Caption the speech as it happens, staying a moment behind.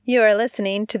You are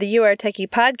listening to the You Are Techie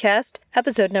podcast,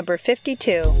 episode number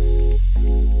 52.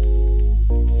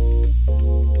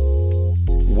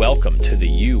 Welcome to the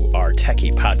You Are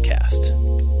Techie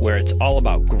podcast, where it's all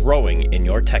about growing in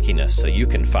your techiness so you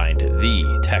can find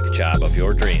the tech job of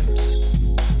your dreams.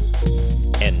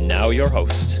 And now your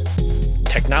host,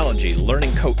 technology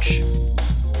learning coach,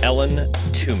 Ellen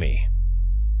Toomey.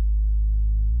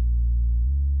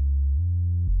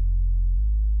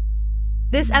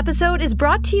 This episode is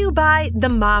brought to you by The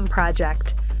Mom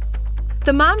Project.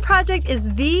 The Mom Project is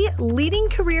the leading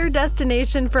career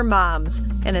destination for moms,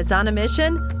 and it's on a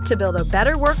mission to build a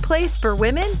better workplace for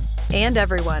women and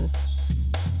everyone.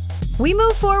 We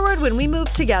move forward when we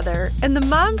move together, and The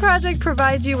Mom Project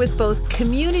provides you with both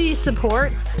community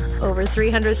support, over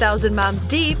 300,000 moms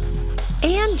deep,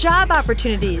 and job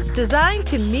opportunities designed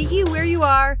to meet you where you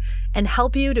are and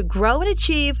help you to grow and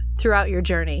achieve throughout your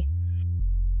journey.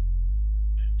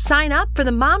 Sign up for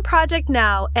the Mom Project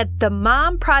now at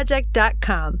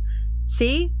themomproject.com.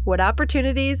 See what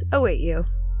opportunities await you.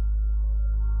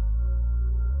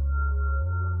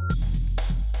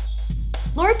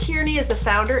 Laura Tierney is the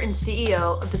founder and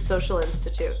CEO of the Social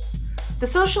Institute. The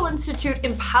Social Institute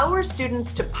empowers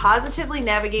students to positively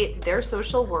navigate their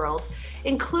social world,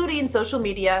 including social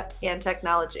media and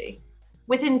technology.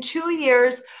 Within 2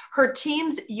 years, her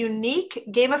team's unique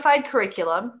gamified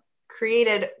curriculum,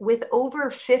 created with over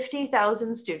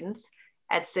 50,000 students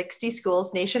at 60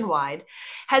 schools nationwide,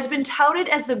 has been touted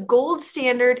as the gold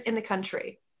standard in the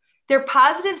country. Their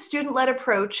positive student-led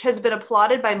approach has been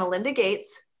applauded by Melinda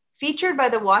Gates, featured by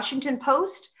the Washington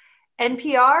Post,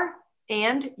 NPR,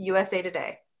 and USA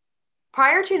Today.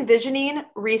 Prior to envisioning,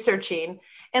 researching,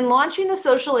 and launching the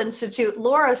Social Institute,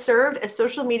 Laura served as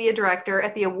social media director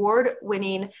at the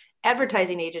award-winning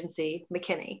advertising agency,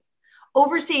 McKinney,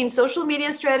 overseeing social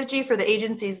media strategy for the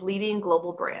agency's leading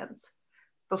global brands.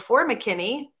 Before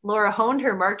McKinney, Laura honed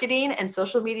her marketing and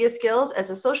social media skills as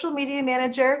a social media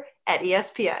manager at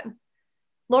ESPN.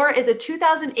 Laura is a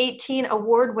 2018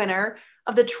 award winner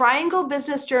of the Triangle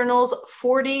Business Journal's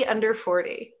 40 Under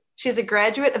 40. She's a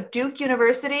graduate of Duke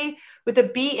University with a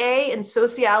BA in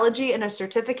sociology and a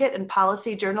certificate in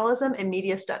policy journalism and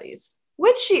media studies,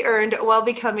 which she earned while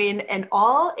becoming an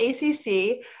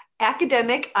all-ACC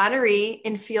academic honoree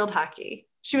in field hockey.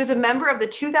 She was a member of the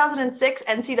 2006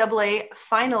 NCAA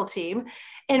final team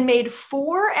and made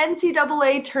 4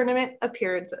 NCAA tournament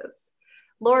appearances.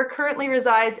 Laura currently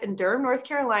resides in Durham, North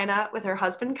Carolina with her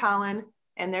husband, Colin,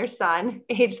 and their son,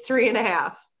 aged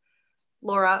 3.5.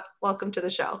 Laura, welcome to the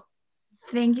show.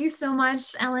 Thank you so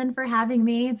much, Ellen, for having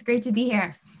me. It's great to be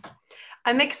here.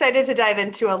 I'm excited to dive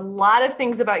into a lot of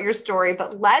things about your story,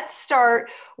 but let's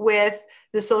start with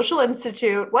the Social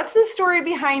Institute. What's the story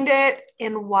behind it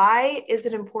and why is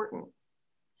it important?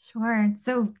 Sure.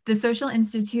 So the Social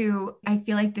Institute, I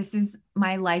feel like this is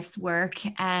my life's work,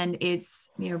 and it's,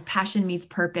 passion meets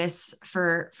purpose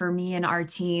for me and our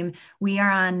team. We are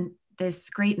on this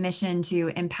great mission to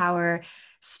empower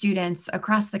students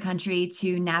across the country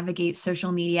to navigate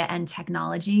social media and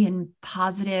technology in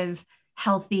positive,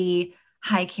 healthy,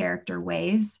 high character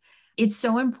ways. It's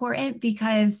so important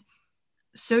because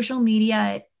social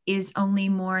media is only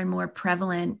more and more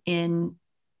prevalent in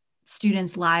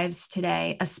students' lives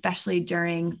today, especially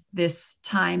during this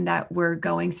time that we're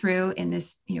going through in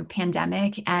this,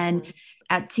 pandemic. And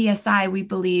at TSI, we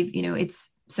believe, it's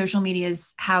social media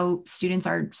is how students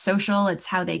are social. It's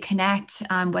how they connect,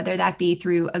 whether that be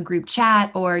through a group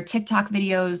chat or TikTok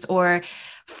videos or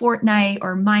Fortnite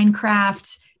or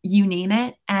Minecraft, you name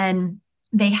it. And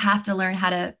they have to learn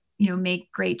how to,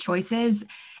 make great choices.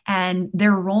 And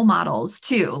they're role models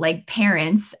too, like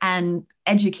parents and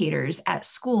educators at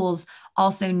schools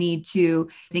also need to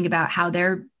think about how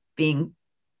they're being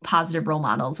positive role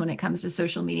models when it comes to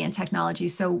social media and technology.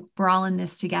 So we're all in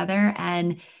this together,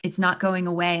 and it's not going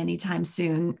away anytime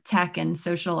soon. Tech and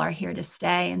social are here to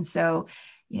stay. And so,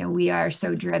 we are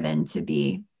so driven to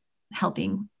be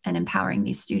helping and empowering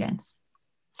these students.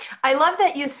 I love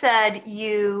that you said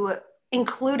you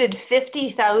included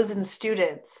 50,000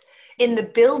 students in the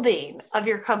building of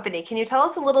your company. Can you tell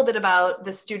us a little bit about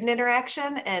the student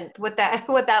interaction and what that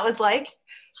was like?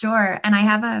 Sure. And I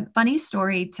have a funny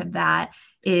story to that.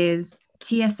 Is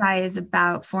TSI is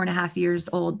about 4.5 years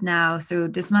old now. So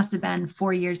this must have been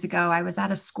 4 years ago. I was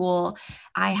at a school.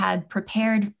 I had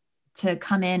prepared to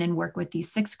come in and work with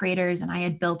these 6th graders, and I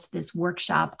had built this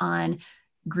workshop on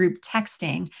group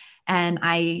texting. And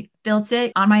I built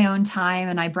it on my own time,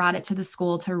 and I brought it to the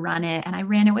school to run it, and I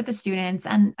ran it with the students.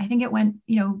 And I think it went,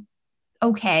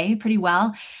 okay, pretty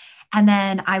well. And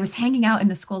then I was hanging out in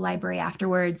the school library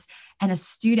afterwards, and a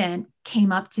student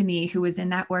came up to me who was in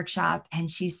that workshop, and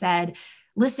she said,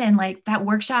 listen, like that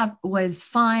workshop was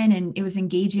fun and it was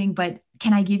engaging, but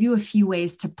can I give you a few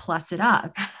ways to plus it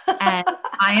up? And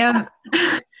I am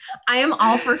I am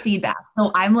all for feedback.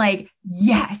 So I'm like,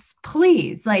 yes,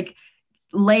 please. Like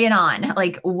lay it on.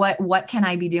 Like what can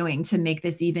I be doing to make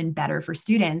this even better for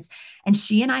students? And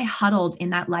she and I huddled in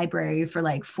that library for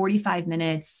like 45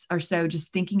 minutes or so,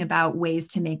 just thinking about ways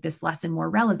to make this lesson more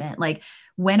relevant. Like,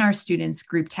 when are students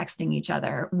group texting each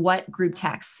other? What group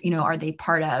texts, are they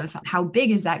part of? How big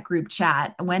is that group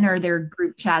chat? When are their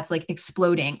group chats like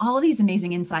exploding? All of these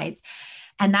amazing insights.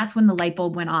 And that's when the light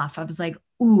bulb went off. I was like,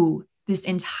 ooh, this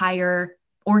entire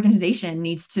organization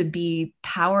needs to be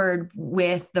powered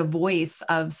with the voice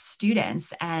of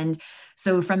students. And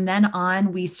so from then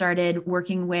on, we started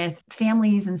working with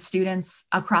families and students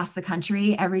across the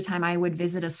country. Every time I would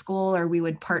visit a school or we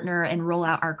would partner and roll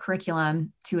out our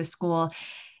curriculum to a school,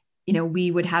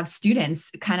 we would have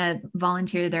students kind of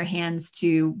volunteer their hands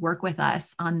to work with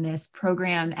us on this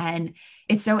program. And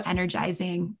it's so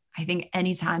energizing. I think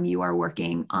anytime you are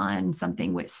working on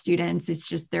something with students, it's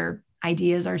just their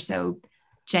ideas are so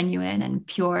genuine and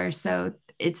pure. So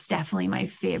it's definitely my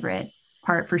favorite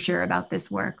part for sure about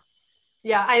this work.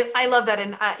 Yeah, I love that.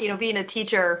 And, being a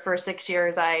teacher for 6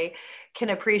 years, I can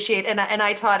appreciate, and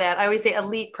I taught at, I always say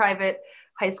elite private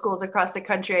high schools across the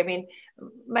country. I mean,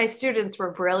 my students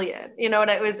were brilliant, and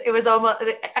it was almost,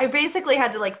 I basically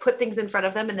had to like put things in front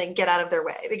of them and then get out of their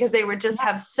way because they would just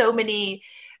have so many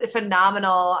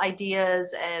phenomenal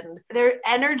ideas, and their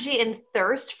energy and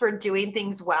thirst for doing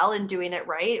things well and doing it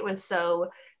right. It was so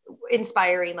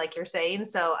inspiring, like you're saying.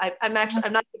 So I'm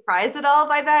not surprised at all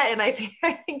by that. And I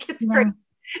think it's great.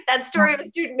 That story of a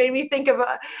student made me think of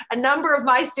a number of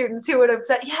my students who would have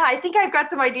said, yeah, I think I've got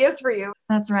some ideas for you.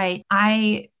 That's right.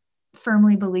 I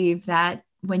firmly believe that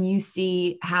when you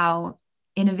see how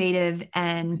innovative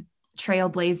and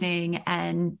trailblazing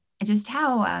and just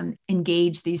how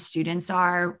engaged these students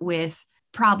are with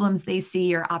problems they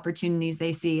see or opportunities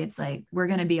they see, it's like, we're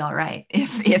going to be all right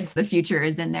if the future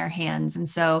is in their hands. And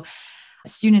so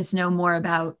students know more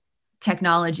about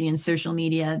technology and social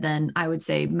media than I would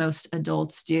say most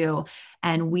adults do.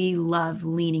 And we love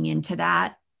leaning into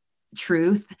that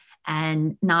truth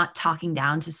and not talking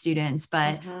down to students,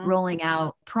 but rolling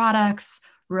out products,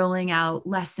 rolling out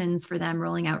lessons for them,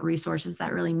 rolling out resources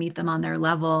that really meet them on their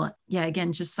level. Yeah,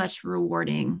 again, just such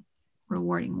rewarding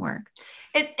work.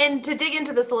 And to dig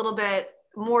into this a little bit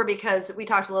more, because we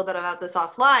talked a little bit about this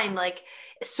offline, like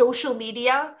social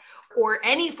media or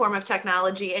any form of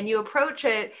technology, and you approach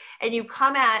it and you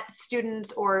come at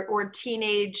students or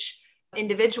teenage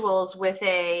individuals with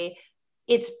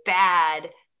it's bad,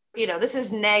 this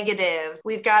is negative,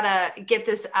 we've got to get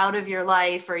this out of your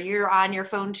life, or you're on your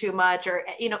phone too much, or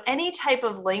any type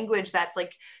of language that's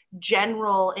like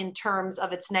general in terms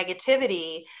of its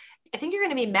negativity, I think you're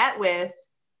going to be met with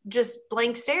just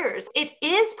blank stares. It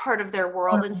is part of their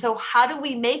world. And so how do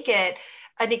we make it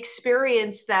an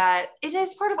experience that it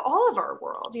is part of all of our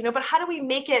world, but how do we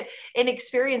make it an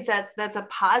experience that's a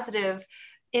positive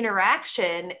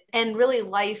interaction and really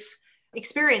life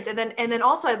experience? And then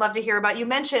also I'd love to hear about, you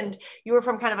mentioned you were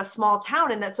from kind of a small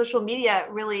town, and that social media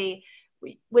really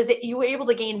you were able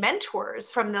to gain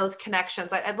mentors from those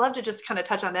connections. I'd love to just kind of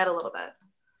touch on that a little bit.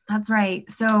 That's right.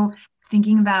 So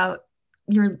thinking about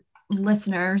your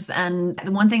listeners, and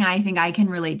the one thing I think I can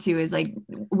relate to is like,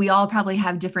 we all probably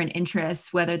have different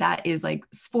interests, whether that is like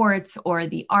sports or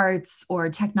the arts or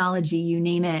technology, you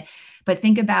name it. But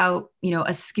think about,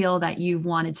 a skill that you've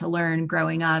wanted to learn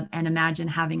growing up, and imagine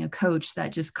having a coach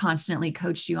that just constantly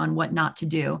coached you on what not to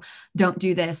do. Don't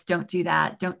do this, don't do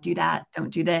that, don't do that,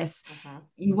 don't do this.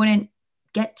 You wouldn't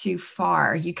get too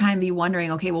far. You'd kind of be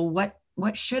wondering, okay, well,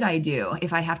 what should I do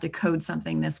if I have to code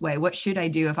something this way? What should I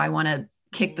do if I want to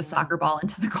kick the soccer ball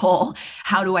into the goal?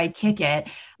 How do I kick it?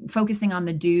 Focusing on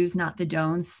the do's, not the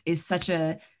don'ts, is such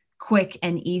a quick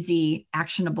and easy,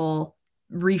 actionable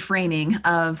reframing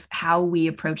of how we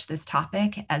approach this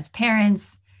topic as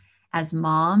parents, as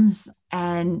moms.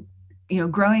 And,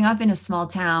 growing up in a small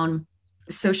town,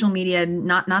 social media,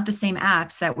 not the same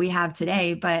apps that we have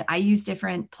today, but I use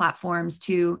different platforms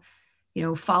to,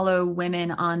 follow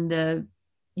women on the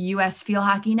US field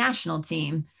hockey national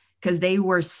team, because they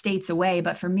were states away.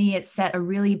 But for me, it set a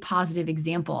really positive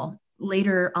example.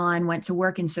 Later on, went to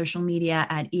work in social media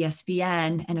at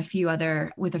ESPN and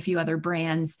with a few other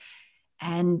brands.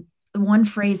 And one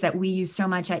phrase that we use so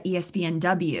much at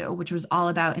ESPNW, which was all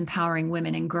about empowering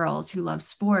women and girls who love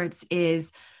sports,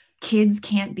 is kids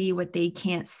can't be what they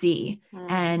can't see.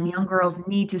 And young girls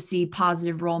need to see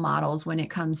positive role models when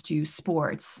it comes to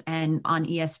sports and on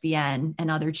ESPN and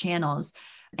other channels.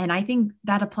 And I think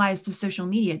that applies to social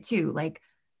media too. Like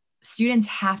students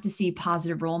have to see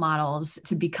positive role models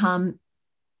to become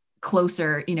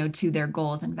closer, to their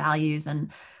goals and values.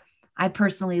 And I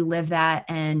personally live that.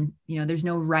 And, there's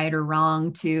no right or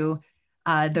wrong to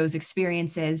those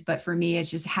experiences. But for me,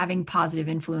 it's just having positive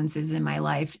influences in my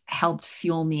life helped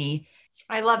fuel me.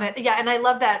 I love it. Yeah. And I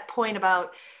love that point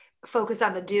about focus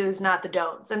on the do's, not the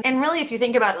don'ts. And really, if you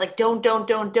think about it, like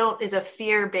don't is a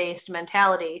fear-based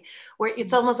mentality where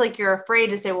it's almost like you're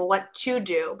afraid to say, well, what to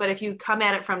do. But if you come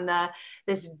at it from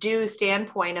this do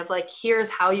standpoint of like, here's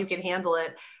how you can handle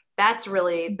it, that's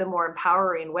really the more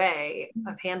empowering way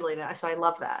of handling it. So I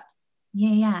love that.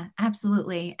 Yeah,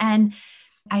 absolutely. And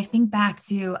I think back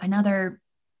to another,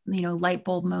 light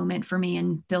bulb moment for me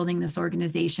in building this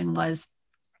organization was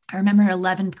I remember an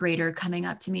 11th grader coming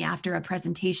up to me after a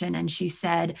presentation and she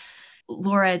said,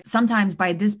 Laura, sometimes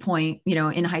by this point,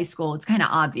 in high school, it's kind of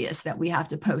obvious that we have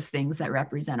to post things that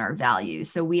represent our values.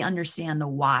 So we understand the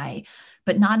why,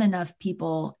 but not enough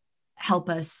people help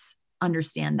us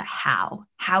understand the how.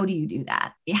 How do you do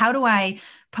that? How do I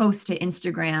post to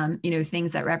Instagram,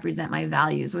 things that represent my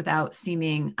values without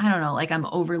seeming, I don't know, like I'm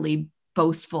overly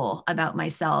boastful about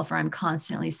myself or I'm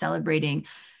constantly celebrating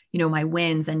my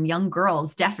wins. And young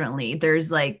girls, definitely there's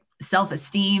like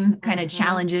self-esteem kind of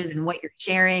challenges and what you're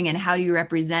sharing and how do you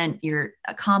represent your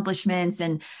accomplishments.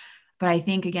 But I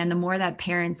think again, the more that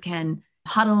parents can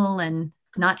huddle and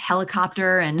not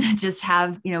helicopter and just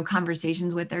have,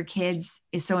 conversations with their kids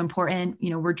is so important.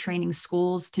 We're training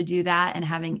schools to do that and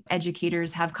having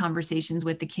educators have conversations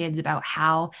with the kids about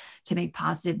how to make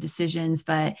positive decisions,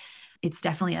 but it's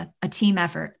definitely a team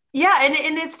effort. Yeah.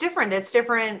 And it's different. It's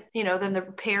different, than the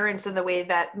parents and the way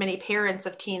that many parents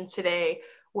of teens today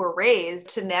were raised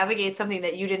to navigate something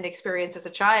that you didn't experience as a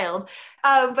child.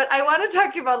 But I want to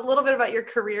talk about a little bit about your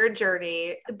career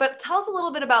journey, but tell us a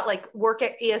little bit about like work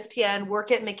at ESPN,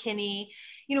 work at McKinney,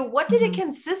 what did it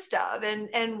consist of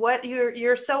and what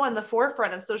you're so on the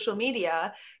forefront of social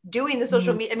media, doing the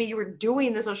social media. I mean, you were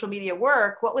doing the social media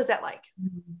work. What was that like?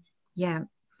 Yeah.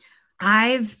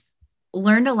 I've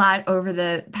learned a lot over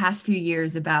the past few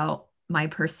years about my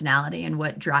personality and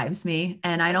what drives me.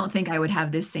 And I don't think I would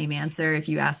have this same answer if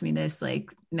you asked me this like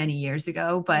many years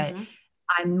ago, but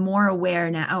I'm more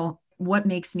aware now. What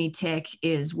makes me tick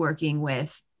is working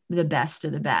with the best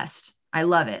of the best. I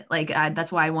love it. Like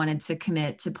that's why I wanted to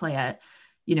commit to play at,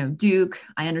 Duke.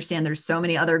 I understand there's so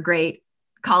many other great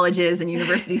colleges and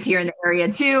universities here in the area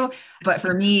too. But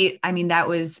for me, I mean, that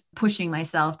was pushing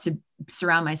myself to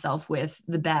surround myself with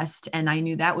the best. And I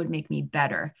knew that would make me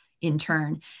better in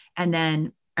turn. And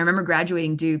then I remember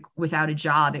graduating Duke without a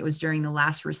job. It was during the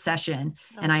last recession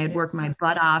and I had worked my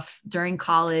butt off during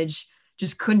college,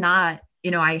 just could not,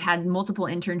 I had multiple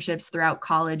internships throughout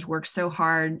college, worked so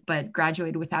hard, but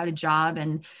graduated without a job.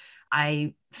 And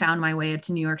I found my way up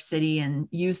to New York City and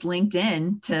used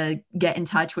LinkedIn to get in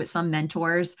touch with some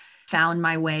mentors, found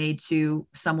my way to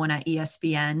someone at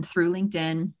ESPN through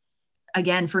LinkedIn.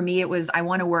 Again, for me, it was, I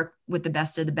want to work with the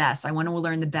best of the best. I want to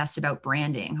learn the best about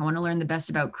branding. I want to learn the best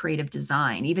about creative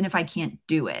design, even if I can't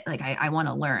do it. Like I want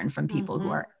to learn from people who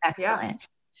are excellent. Yeah.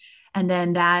 And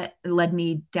then that led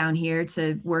me down here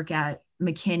to work at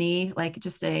McKinney, like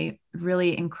just a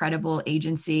really incredible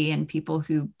agency and people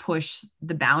who push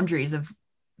the boundaries of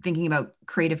thinking about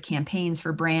creative campaigns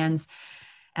for brands.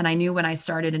 And I knew when I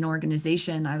started an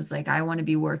organization, I was like, I want to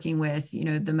be working with,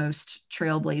 the most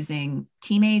trailblazing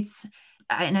teammates.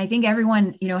 And I think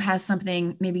everyone, has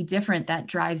something maybe different that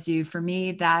drives you. For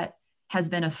me, that has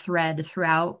been a thread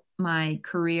throughout my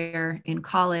career in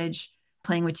college,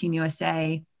 playing with Team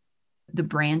USA, the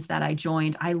brands that I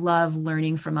joined. I love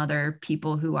learning from other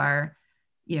people who are,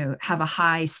 have a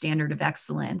high standard of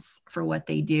excellence for what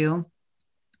they do.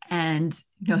 And,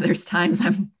 there's times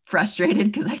I'm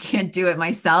frustrated because I can't do it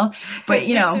myself, but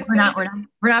we're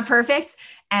not perfect.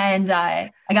 And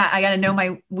I got to know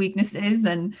my weaknesses,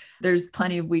 and there's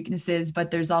plenty of weaknesses, but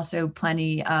there's also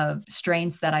plenty of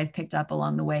strengths that I've picked up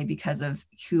along the way because of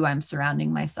who I'm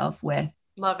surrounding myself with.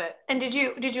 Love it. And did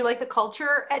you like the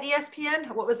culture at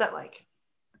ESPN? What was that like?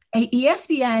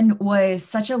 ESPN was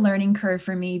such a learning curve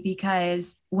for me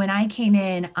because when I came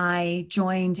in, I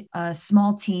joined a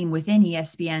small team within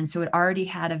ESPN. So it already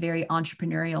had a very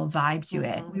entrepreneurial vibe to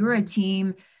it. We were a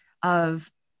team of,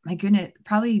 my goodness,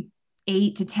 probably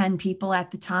 8 to 10 people at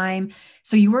the time.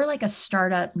 So you were like a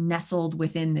startup nestled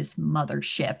within this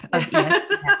mothership of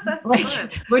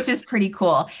ESPN, which is pretty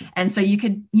cool. And so you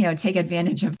could, take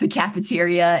advantage of the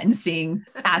cafeteria and seeing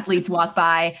athletes walk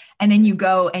by, and then you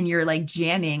go and you're like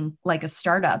jamming like a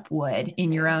startup would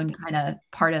in your own kind of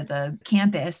part of the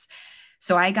campus.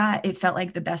 So it felt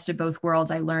like the best of both worlds.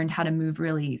 I learned how to move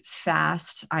really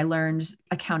fast. I learned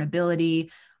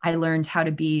accountability. I learned how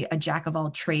to be a jack of all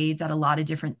trades at a lot of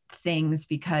different things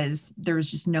because there was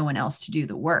just no one else to do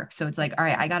the work. So it's like, all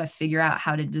right, I got to figure out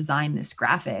how to design this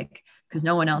graphic because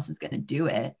no one else is going to do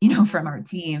it, from our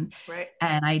team. Right.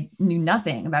 And I knew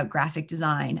nothing about graphic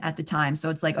design at the time. So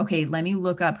it's like, okay, let me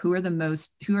look up who are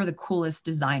the coolest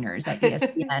designers at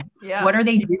ESPN. Yeah. What are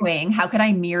they doing? How could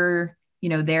I mirror,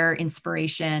 their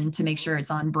inspiration to make sure it's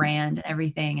on brand and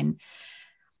everything.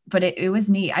 But it was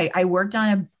neat. I worked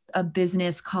on a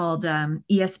business called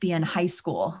ESPN High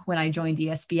School when I joined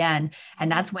ESPN.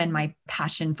 And that's when my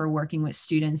passion for working with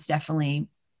students definitely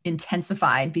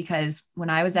intensified, because when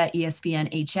I was at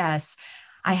ESPN HS,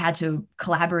 I had to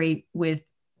collaborate with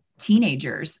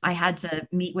teenagers. I had to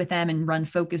meet with them and run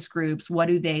focus groups. What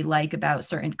do they like about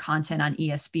certain content on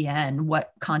ESPN?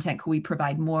 What content could we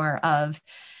provide more of?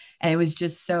 And it was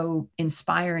just so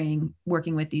inspiring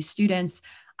working with these students.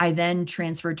 I then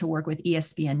transferred to work with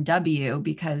ESPNW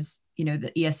because,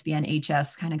 the ESPN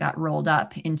HS kind of got rolled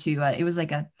up into, it was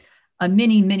like a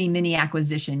mini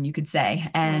acquisition, you could say.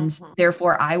 And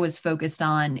therefore I was focused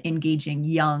on engaging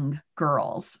young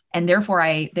girls. And therefore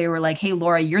they were like, hey,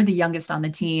 Laura, you're the youngest on the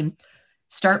team.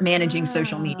 Start managing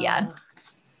social media.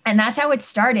 And that's how it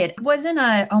started. It wasn't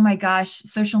oh my gosh,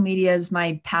 social media is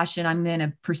my passion, I'm going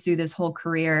to pursue this whole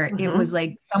career. It was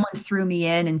like someone threw me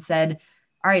in and said,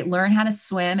 all right, learn how to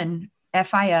swim and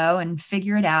FIO and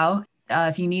figure it out.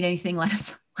 If you need anything, let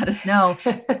us know.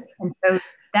 And so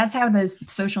that's how the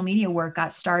social media work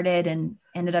got started, and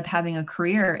ended up having a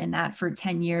career in that for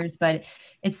 10 years. But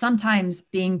it's sometimes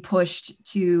being pushed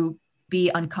to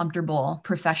be uncomfortable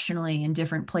professionally in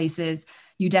different places.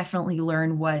 You definitely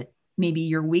learn what maybe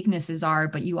your weaknesses are,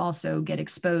 but you also get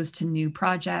exposed to new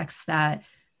projects that,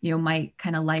 might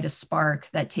kind of light a spark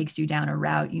that takes you down a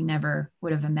route you never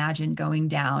would have imagined going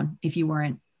down if you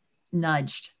weren't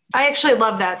nudged. I actually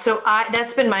love that. So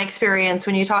that's been my experience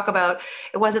when you talk about,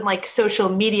 it wasn't like social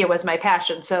media was my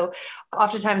passion. So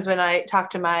oftentimes when I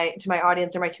talk to my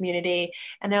audience or my community,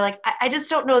 and they're like, I just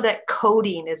don't know that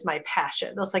coding is my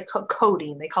passion. It's like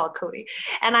coding, they call it coding.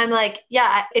 And I'm like,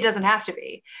 yeah, it doesn't have to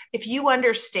be. If you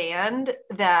understand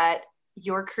that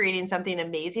you're creating something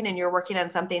amazing and you're working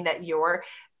on something that you're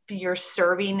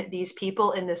serving these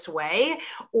people in this way,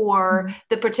 or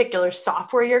the particular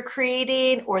software you're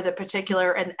creating, or the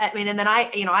particular, and then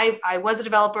I was a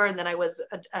developer, and then I was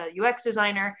a UX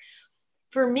designer.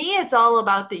 For me, it's all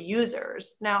about the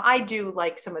users. Now I do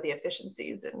like some of the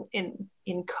efficiencies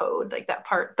in code, like that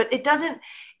part, but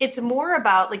it's more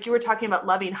about, like you were talking about,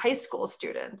 loving high school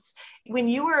students. When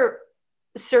you were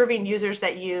serving users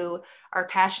that you are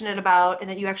passionate about and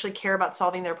that you actually care about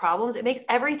solving their problems, it makes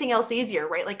everything else easier,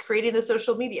 right? Like creating the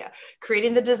social media,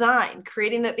 creating the design,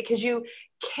 creating that, because you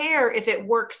care if it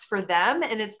works for them.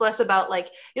 And it's less about like,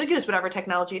 you'll use whatever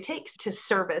technology it takes to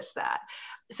service that.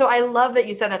 So I love that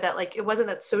you said that like, it wasn't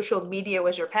that social media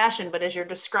was your passion, but as you're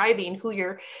describing who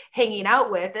you're hanging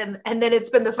out with, and then it's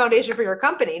been the foundation for your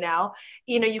company now,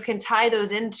 you can tie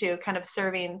those into kind of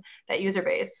serving that user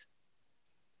base.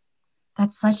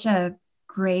 That's such a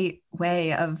great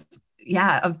way of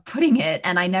putting it.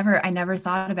 And I never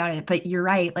thought about it, but you're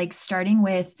right. Like starting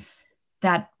with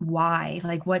that why,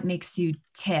 like what makes you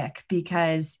tick,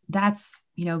 because that's,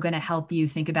 going to help you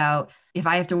think about, if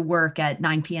I have to work at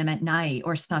 9 p.m. at night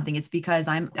or something, it's because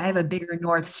I have a bigger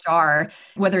North Star,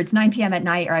 whether it's 9 p.m. at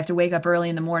night or I have to wake up early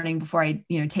in the morning before I,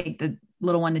 take the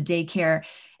little one to daycare.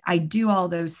 I do all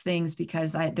those things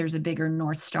because there's a bigger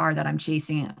North Star that I'm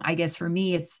chasing. I guess for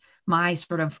me, it's my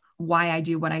sort of why I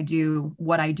do what I do,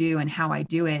 and how I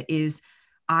do it is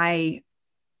I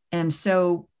am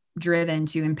so driven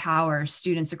to empower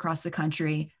students across the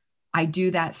country. I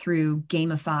do that through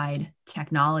gamified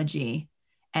technology.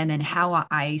 And then how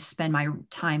I spend my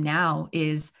time now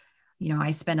is,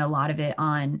 I spend a lot of it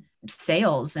on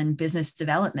sales and business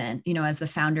development, as the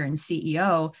founder and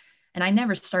CEO. And I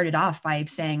never started off by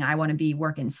saying I want to be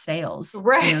working sales.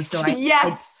 Right. So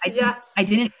I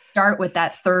didn't start with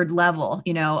that third level,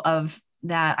 of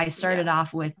that. I started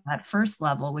off with that first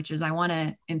level, which is I want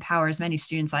to empower as many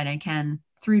students as I can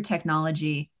through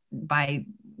technology by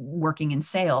working in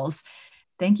sales.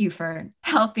 Thank you for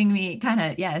helping me kind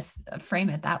of, frame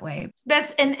it that way.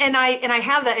 That's, and I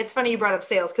have that. It's funny you brought up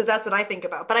sales, because that's what I think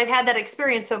about, but I've had that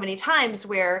experience so many times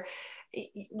where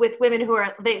with women who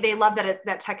are, they love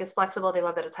that tech is flexible. They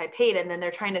love that it's high paid. And then they're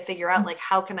trying to figure out like,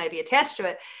 how can I be attached to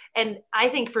it? And I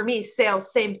think for me,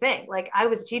 sales, same thing. Like I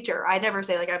was a teacher. I never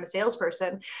say like I'm a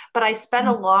salesperson, but I spent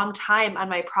a long time on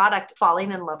my product,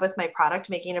 falling in love with my product,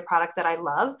 making a product that I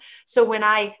love. So when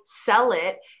I sell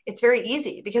it, it's very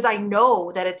easy because I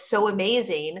know that it's so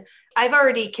amazing. I've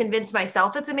already convinced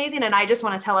myself it's amazing, and I just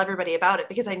want to tell everybody about it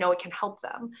because I know it can help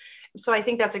them. So I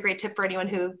think that's a great tip for anyone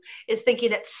who is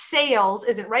thinking that sales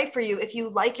isn't right for you. If you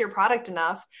like your product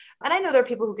enough, and I know there are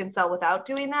people who can sell without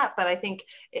doing that, but I think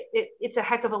it's a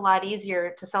heck of a lot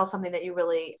easier to sell something that you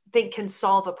really think can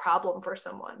solve a problem for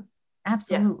someone.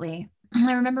 Absolutely. Yeah.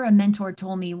 I remember a mentor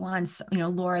told me once,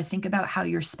 Laura, think about how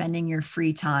you're spending your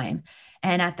free time.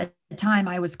 And at the time,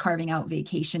 I was carving out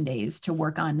vacation days to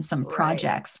work on some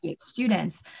projects with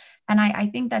students. And I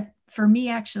think that for me,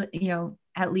 actually,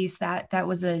 at least that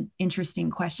was an interesting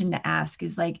question to ask,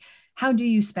 is like, how do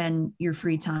you spend your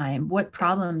free time? What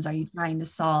problems are you trying to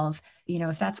solve?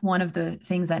 If that's one of the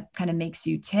things that kind of makes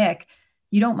you tick,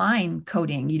 you don't mind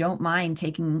coding. You don't mind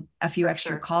taking a few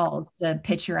extra calls to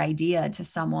pitch your idea to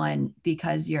someone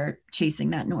because you're chasing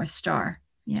that North Star.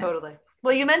 Yeah. Totally.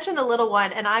 Well, you mentioned the little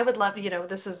one, and I would love,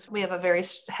 we have a very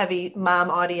heavy mom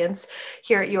audience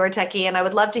here at Your Techie, and I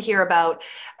would love to hear about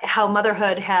how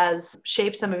motherhood has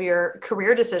shaped some of your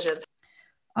career decisions.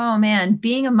 Oh man,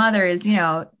 being a mother is, you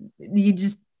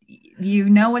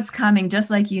know what's coming, just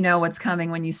like you know what's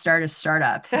coming when you start a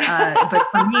startup. But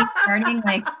for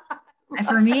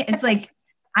me, it's like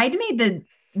I'd made the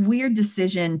weird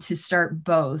decision to start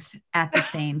both at the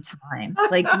same time,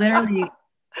 like literally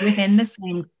within the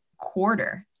same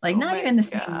quarter, like not even the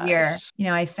same year.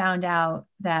 I found out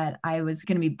that I was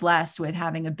going to be blessed with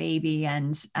having a baby.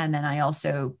 And then I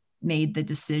also made the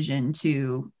decision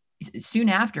to, soon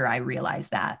after I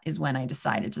realized that is when I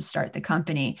decided to start the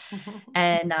company.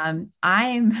 And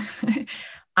I'm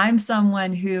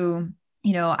someone who,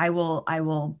 I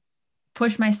will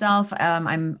push myself.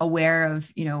 I'm aware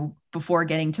of, before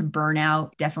getting to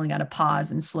burnout, definitely got to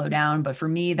pause and slow down. But for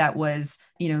me, that was,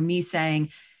 me saying,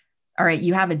 all right,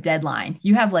 you have a deadline.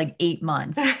 You have like 8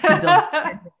 months to build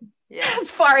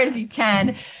as far as you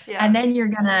can. Yeah. And then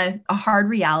a hard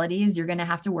reality is you're going to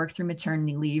have to work through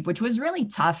maternity leave, which was really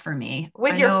tough for me.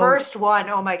 With your first one,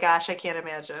 oh my gosh, I can't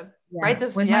imagine. Yeah, right?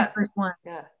 My first one.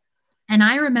 Yeah. And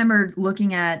I remember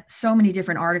looking at so many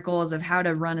different articles of how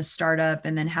to run a startup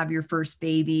and then have your first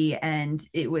baby. And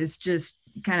it was just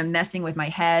kind of messing with my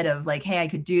head of like, hey, I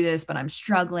could do this, but I'm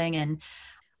struggling. And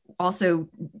also,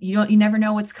 you never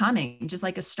know what's coming, just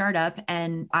like a startup.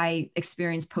 And I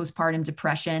experienced postpartum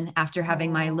depression after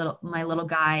having my little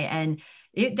guy. And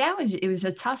it was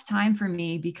a tough time for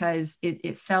me because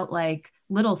it felt like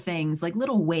little things, like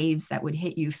little waves that would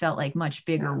hit you felt like much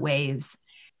bigger waves.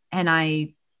 And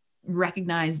I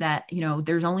recognized that,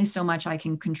 there's only so much I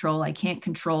can control. I can't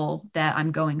control that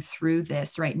I'm going through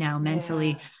this right now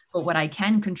mentally, but what I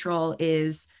can control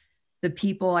is the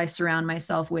people I surround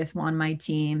myself with on my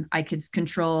team. I could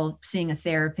control seeing a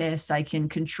therapist. I can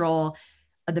control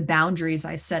the boundaries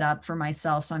I set up for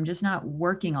myself. So I'm just not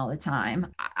working all the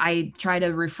time. I try to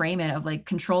reframe it of like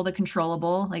control the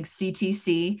controllable, like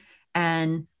CTC.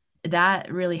 And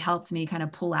that really helped me kind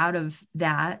of pull out of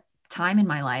that time in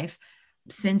my life.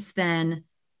 Since then,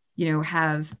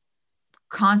 have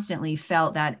constantly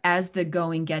felt that as the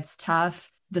going gets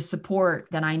tough, the support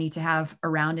that I need to have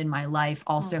around in my life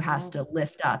also has to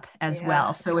lift up as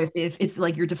well. So if it's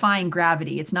like you're defying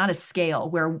gravity, it's not a scale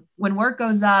where when work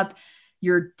goes up,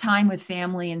 your time with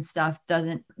family and stuff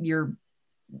your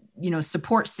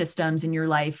support systems in your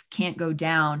life can't go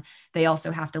down. They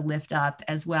also have to lift up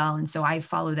as well. And so I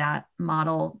follow that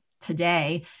model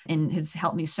today and has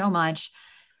helped me so much.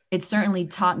 It certainly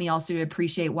taught me also to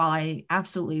appreciate, while I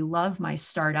absolutely love my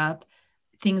startup,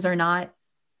 things are not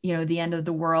the end of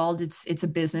the world. It's a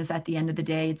business at the end of the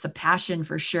day. It's a passion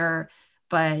for sure,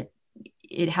 but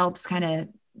it helps kind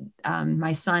of,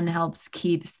 my son helps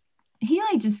keeps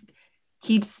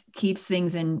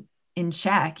things in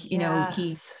check. He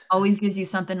always gives you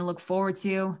something to look forward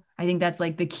to. I think that's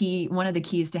like one of the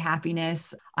keys to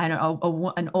happiness. I don't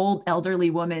know, an old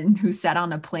elderly woman who sat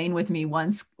on a plane with me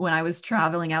once when I was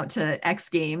traveling out to X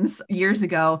Games years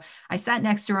ago. I sat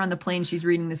next to her on the plane. She's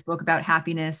reading this book about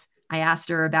happiness. I asked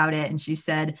her about it and she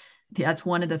said, that's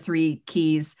one of the 3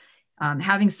 keys,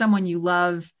 having someone you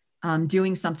love,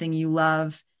 doing something you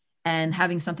love, and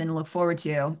having something to look forward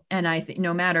to. And I think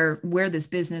no matter where this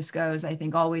business goes, I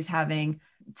think always having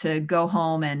to go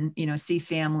home and, see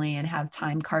family and have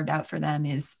time carved out for them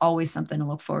is always something to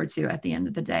look forward to at the end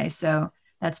of the day. So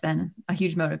that's been a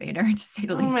huge motivator to say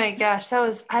the Oh least. my gosh,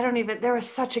 there was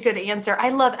such a good answer. I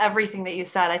love everything that you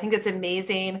said. I think it's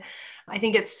amazing. I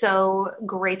think it's so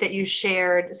great that you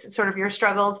shared sort of your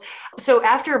struggles. So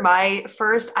after my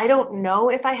first, I don't know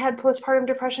if I had postpartum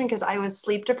depression because I was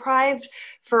sleep deprived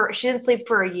she didn't sleep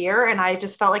for a year and I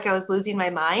just felt like I was losing my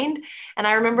mind. And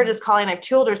I remember just calling, I have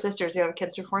two older sisters who have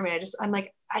kids before me. I'm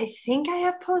like, I think I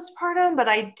have postpartum, but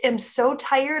I am so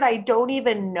tired. I don't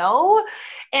even know.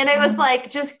 And it was like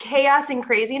just chaos and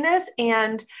craziness.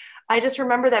 And I just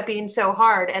remember that being so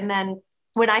hard. And then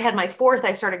when I had my fourth,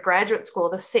 I started graduate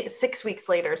school 6 weeks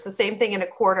later. So same thing in a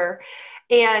quarter.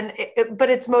 But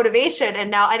it's motivation. And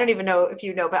now I don't even know if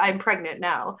you know, but I'm pregnant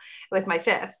now with my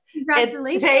fifth. And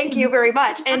Congratulations. thank you very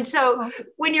much. And so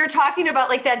when you're talking about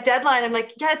like that deadline, I'm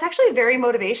like, yeah, it's actually very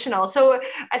motivational. So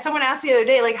someone asked me the other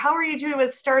day, like, how are you doing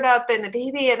with startup and the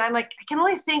baby? And I'm like, I can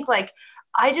only think like,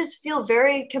 I just feel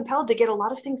very compelled to get a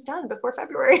lot of things done before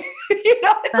February.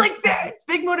 It's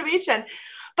big motivation.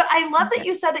 But I love that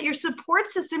you said that your support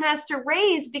system has to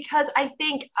raise, because I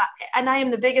think, and I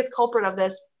am the biggest culprit of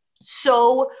this,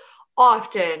 so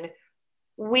often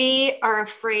we are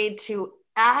afraid to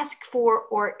ask for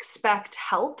or expect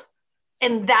help.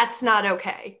 And that's not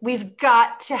okay. We've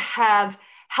got to have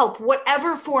help,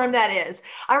 whatever form that is.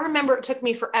 I remember it took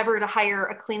me forever to hire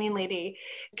a cleaning lady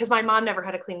because my mom never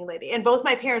had a cleaning lady. And both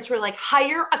my parents were like,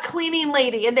 hire a cleaning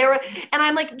lady. And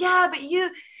I'm like, yeah, but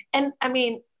and I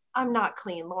mean, I'm not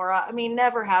clean, Laura. I mean,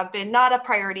 never have been, not a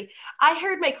priority. I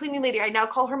hired my cleaning lady. I now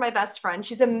call her my best friend.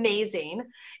 She's amazing.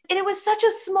 And it was such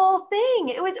a small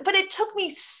thing. But it took me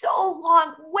so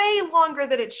long, way longer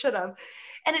than it should have.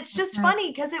 And it's just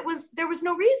funny because there was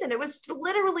no reason. It was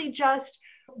literally just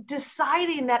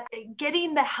deciding that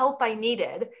getting the help I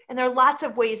needed, and there are lots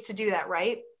of ways to do that,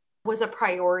 right, was a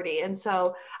priority. And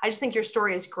so I just think your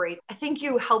story is great. I think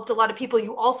you helped a lot of people.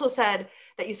 You also said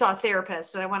that you saw a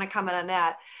therapist, and I want to comment on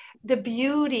that. The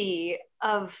beauty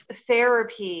of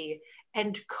therapy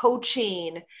and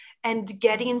coaching and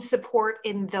getting support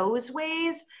in those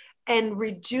ways and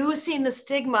reducing the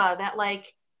stigma that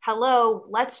like, hello,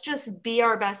 let's just be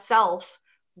our best self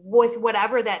with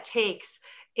whatever that takes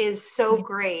is so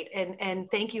great. And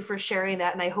thank you for sharing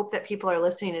that. And I hope that people are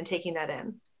listening and taking that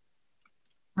in.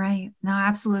 Right. No,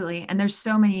 absolutely. And there's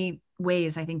so many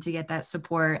ways, I think, to get that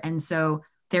support. And so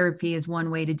therapy is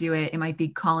one way to do it. It might be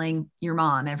calling your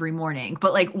mom every morning,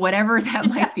 but like whatever that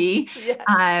might be,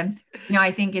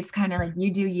 I think it's kind of like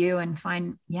you do you and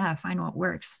find what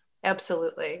works.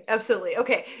 Absolutely. Absolutely.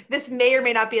 Okay. This may or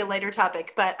may not be a later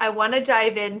topic, but I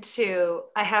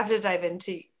have to dive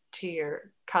into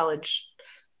your college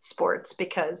sports,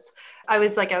 because I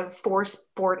was like a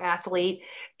 4-sport athlete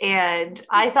and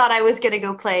I thought I was going to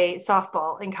go play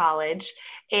softball in college,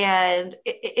 and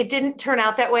it didn't turn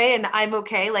out that way. And I'm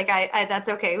okay. Like that's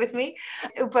okay with me,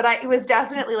 but it was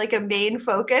definitely like a main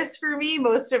focus for me.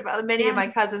 Many of my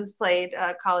cousins played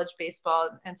college baseball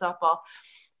and softball.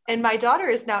 And my daughter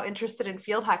is now interested in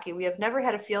field hockey. We have never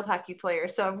had a field hockey player.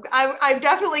 So I'm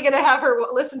definitely going to have her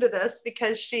listen to this,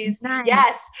 because she's,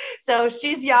 yes. So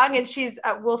she's young and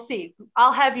we'll see.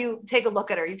 I'll have you take a look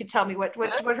at her. You can tell me what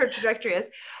her trajectory is.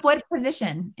 What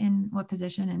position in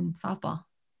softball?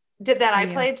 I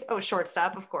played? Oh,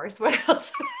 shortstop, of course. What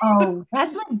else? Oh,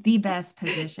 that's like the best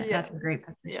position. Yeah. That's a great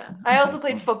position. Yeah. I also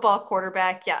played football,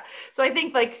 quarterback. Yeah. So I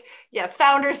think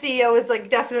founder CEO is like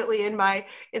definitely in my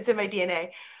DNA.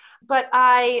 But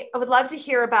I would love to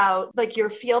hear about like your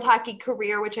field hockey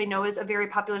career, which I know is a very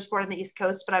popular sport on the East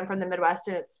Coast, but I'm from the Midwest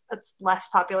and it's less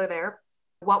popular there.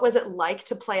 What was it like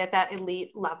to play at that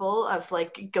elite level of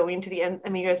like going to the end? I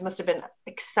mean, you guys must have been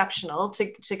exceptional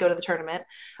to go to the tournament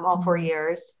all 4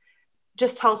 years.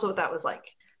 Just tell us what that was like.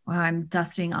 Wow, I'm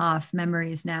dusting off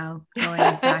memories now, going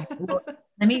back. Well,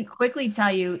 let me quickly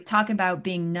talk about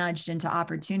being nudged into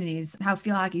opportunities. How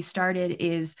field hockey started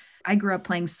is I grew up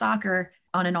playing soccer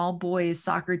on an all boys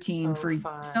soccer team for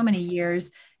so many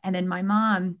years. And then my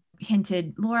mom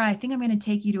hinted, Laura, I think I'm going to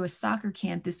take you to a soccer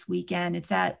camp this weekend.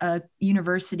 It's at a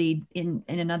university in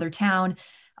another town.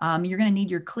 You're going to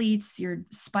need your cleats, your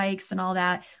spikes and all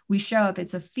that. We show up.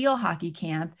 It's a field hockey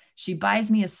camp. She buys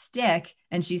me a stick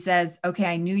and she says, okay,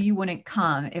 I knew you wouldn't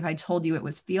come if I told you it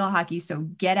was field hockey. So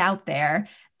get out there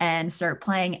and start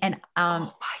playing. And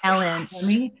Ellen, let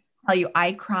me tell you,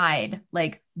 I cried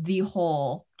like the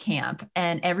whole camp.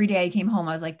 And every day I came home,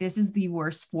 I was like, this is the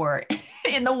worst sport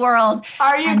in the world.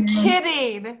 Are you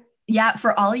kidding? Yeah.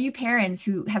 For all of you parents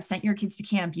who have sent your kids to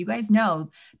camp, you guys know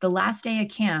the last day of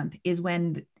camp is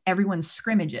when everyone's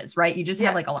scrimmages, right? You just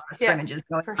have like a lot of scrimmages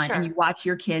going on and you watch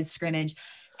your kids scrimmage.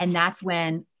 And that's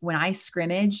when I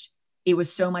scrimmaged, it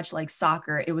was so much like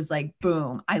soccer. It was like,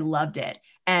 boom, I loved it.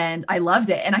 And I loved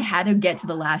it. And I had to get to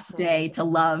the last day to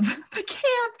love the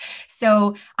camp.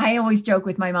 So I always joke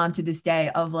with my mom to this day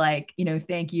of like,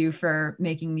 thank you for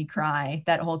making me cry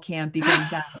that whole camp,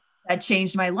 because that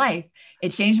changed my life. It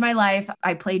changed my life.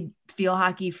 I played field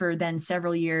hockey for then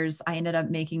several years. I ended up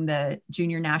making the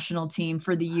junior national team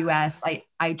for the US.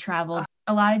 I traveled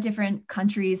a lot of different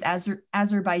countries.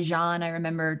 Azerbaijan, I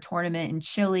remember a tournament in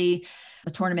Chile,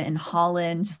 a tournament in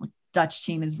Holland. Dutch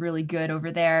team is really good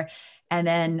over there. And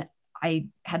then I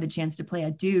had the chance to play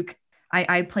at Duke.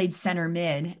 I played center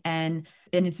mid, and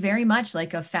it's very much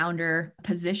like a founder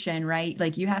position, right?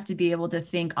 Like you have to be able to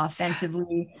think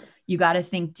offensively. You got to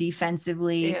think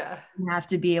defensively. Yeah. You have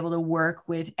to be able to work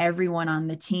with everyone on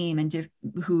the team and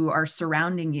who are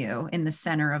surrounding you in the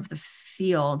center of the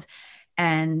field.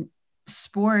 And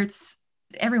sports,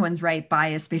 everyone's right,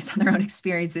 biased based on their own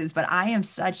experiences, but I am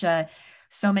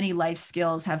so many life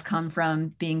skills have come from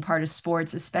being part of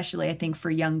sports, especially I think for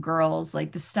young girls,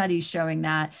 like the studies showing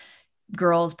that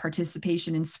girls'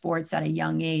 participation in sports at a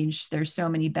young age, there's so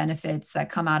many benefits that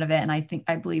come out of it. And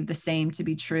I believe the same to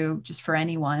be true just for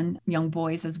anyone, young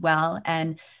boys as well.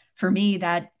 And for me,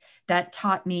 that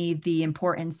taught me the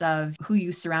importance of who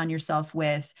you surround yourself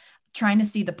with, trying to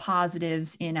see the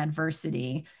positives in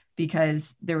adversity,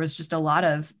 because there was just a lot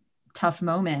of tough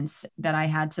moments that I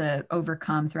had to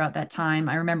overcome throughout that time.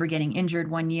 I remember getting injured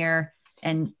one year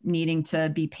and needing to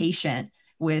be patient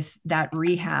with that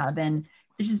rehab. And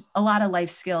there's just a lot of life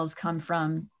skills come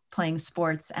from playing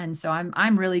sports. And so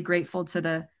I'm really grateful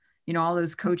to all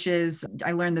those coaches.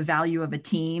 I learned the value of a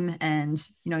team, and,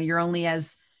 you're only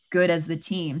as good as the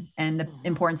team, and the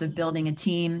importance of building a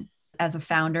team as a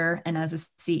founder and as a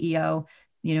CEO.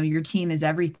 Your team is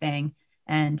everything.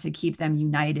 And to keep them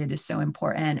united is so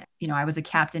important. I was a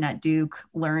captain at Duke,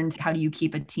 learned how do you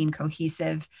keep a team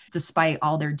cohesive despite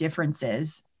all their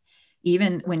differences.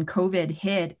 Even when COVID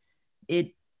hit,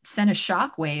 it sent a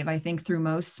shockwave, I think, through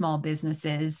most small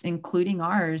businesses, including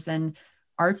ours. And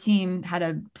our team had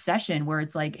a session where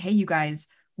it's like, hey, you guys,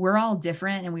 we're all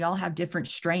different and we all have different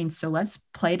strengths. So let's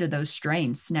play to those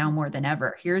strengths now more than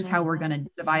ever. Here's how we're going to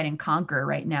divide and conquer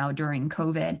right now during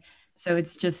COVID. So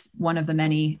it's just one of the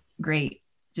many great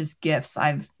just gifts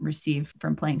I've received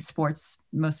from playing sports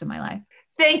most of my life.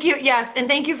 Thank you. Yes. And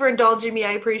thank you for indulging me.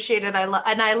 I appreciate it. I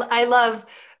love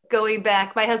going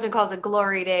back. My husband calls it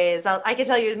glory days. I can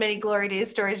tell you as many glory days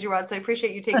stories you want. So I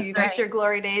appreciate you taking me back to your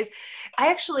glory days. I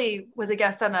actually was a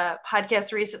guest on a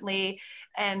podcast recently,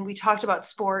 and we talked about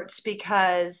sports,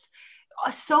 because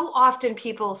so often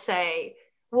people say,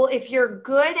 well, if you're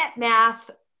good at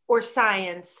math or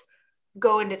science,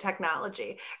 go into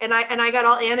technology. And I got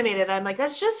all animated. I'm like,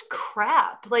 that's just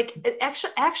crap. Like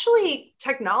actually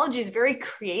technology is very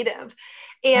creative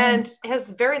and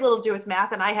has very little to do with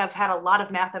math. And I have had a lot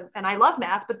of math and I love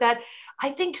math, but that I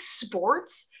think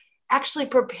sports actually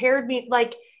prepared me,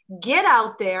 like, get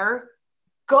out there,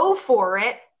 go for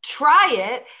it, try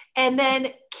it, and then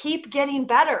keep getting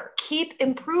better, keep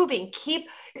improving,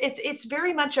 it's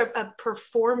very much a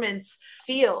performance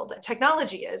field.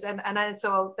 Technology is.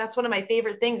 So that's one of my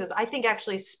favorite things is I think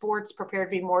actually sports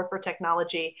prepared me more for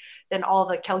technology than all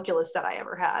the calculus that I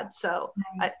ever had. So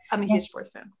I'm a huge sports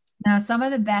fan. Now, some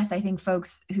of the best, I think,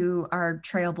 folks who are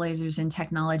trailblazers in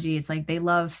technology, it's like they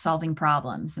love solving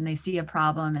problems, and they see a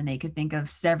problem and they could think of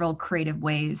several creative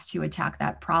ways to attack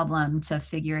that problem to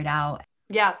figure it out.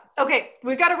 Yeah. Okay.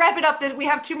 We've got to wrap it up. We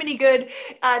have too many good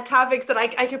topics that I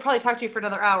could probably talk to you for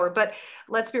another hour, but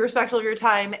let's be respectful of your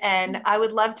time. And I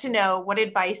would love to know what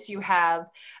advice you have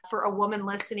for a woman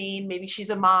listening. Maybe she's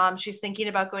a mom, she's thinking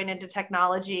about going into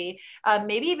technology,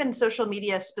 maybe even social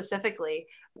media specifically.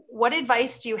 What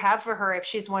advice do you have for her if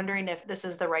she's wondering if this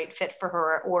is the right fit for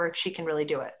her or if she can really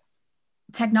do it?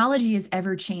 Technology is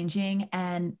ever changing.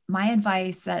 And my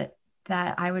advice that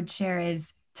I would share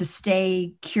is to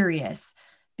stay curious,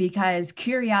 because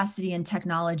curiosity and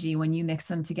technology, when you mix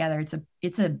them together,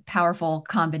 it's a powerful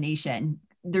combination.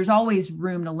 There's always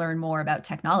room to learn more about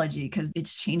technology because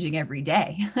it's changing every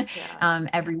day,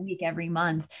 every week, every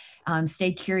month.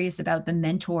 Stay curious about the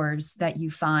mentors that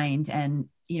you find, and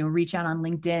reach out on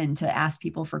LinkedIn to ask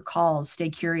people for calls. Stay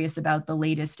curious about the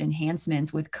latest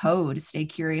enhancements with code. Stay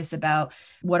curious about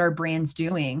what are brands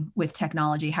doing with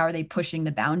technology. How are they pushing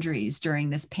the boundaries during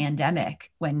this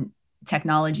pandemic when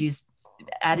technology is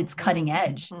at its cutting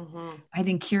edge? I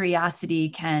think curiosity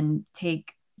can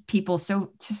take people so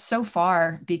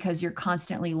far because you're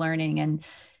constantly learning, and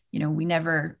we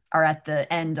never are at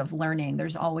the end of learning.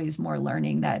 There's always more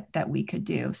learning that we could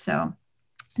do. So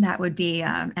that would be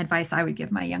advice I would give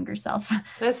my younger self.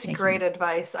 That's great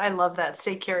advice. I love that.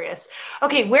 Stay curious.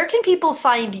 Okay. Where can people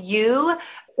find you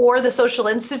or the Social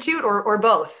Institute, or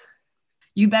both?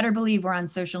 You better believe we're on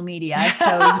social media.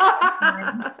 So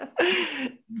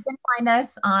you can find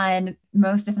us on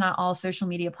most, if not all, social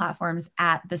media platforms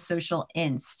at the Social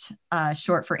Inst,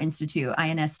 short for Institute,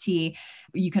 INST.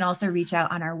 You can also reach out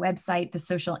on our website,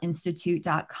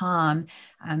 thesocialinstitute.com.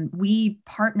 We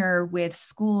partner with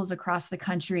schools across the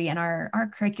country, and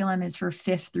our curriculum is for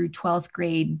 5th through 12th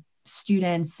grade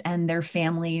students and their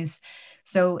families.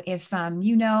 So if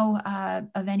you know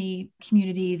of any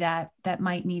community that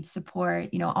might need support,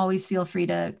 always feel free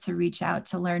to reach out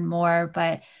to learn more.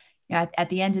 But at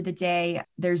the end of the day,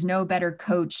 there's no better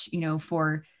coach,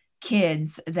 for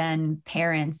kids than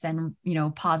parents and,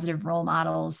 positive role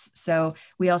models. So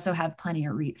we also have plenty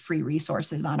of free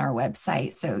resources on our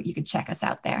website. So you could check us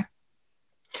out there.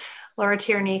 Laura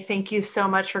Tierney, thank you so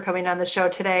much for coming on the show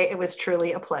today. It was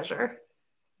truly a pleasure.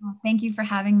 Well, thank you for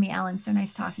having me, Ellen. So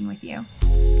nice talking with you.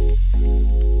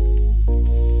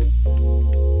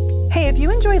 Hey, if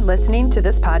you enjoyed listening to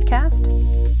this podcast,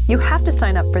 you have to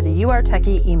sign up for the You Are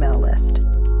Techie email list.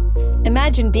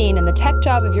 Imagine being in the tech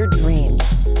job of your dreams.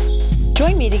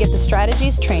 Join me to get the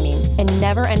strategies, training, and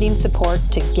never-ending support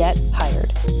to get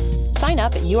hired. Sign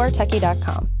up at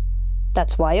youaretechy.com.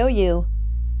 That's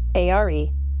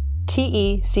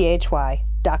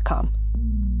youaretechy.com.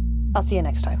 I'll see you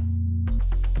next time.